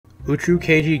Uchuu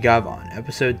Keiji Gavan,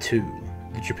 Episode 2,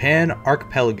 The Japan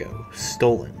Archipelago,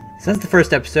 Stolen. Since the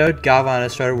first episode, Gavan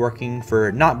has started working for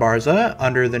Not Barza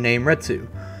under the name Retsu.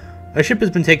 A ship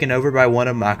has been taken over by one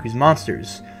of Maku's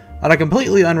monsters. On a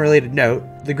completely unrelated note,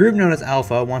 the group known as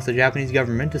Alpha wants the Japanese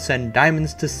government to send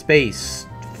diamonds to space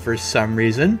for some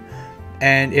reason,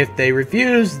 and if they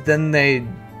refuse, then they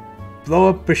blow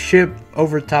up a ship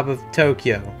over top of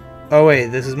Tokyo. Oh wait,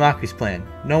 this is Maku's plan.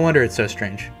 No wonder it's so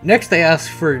strange. Next they ask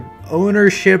for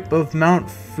ownership of Mount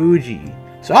Fuji.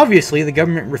 So obviously the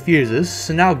government refuses,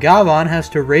 so now Gavan has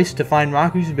to race to find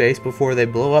Maku's base before they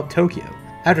blow up Tokyo.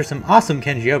 After some awesome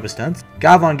Kenji stunts,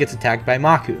 Gavan gets attacked by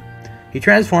Maku. He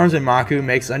transforms and Maku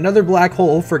makes another black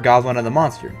hole for Gavan and the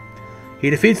monster. He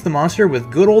defeats the monster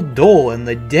with good old Dole and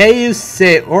the day is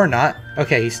saved, or not.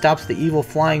 Okay, he stops the evil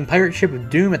flying pirate ship of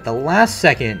Doom at the last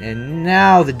second, and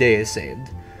now the day is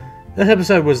saved. This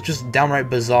episode was just downright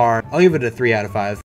bizarre. I'll give it a 3 out of 5.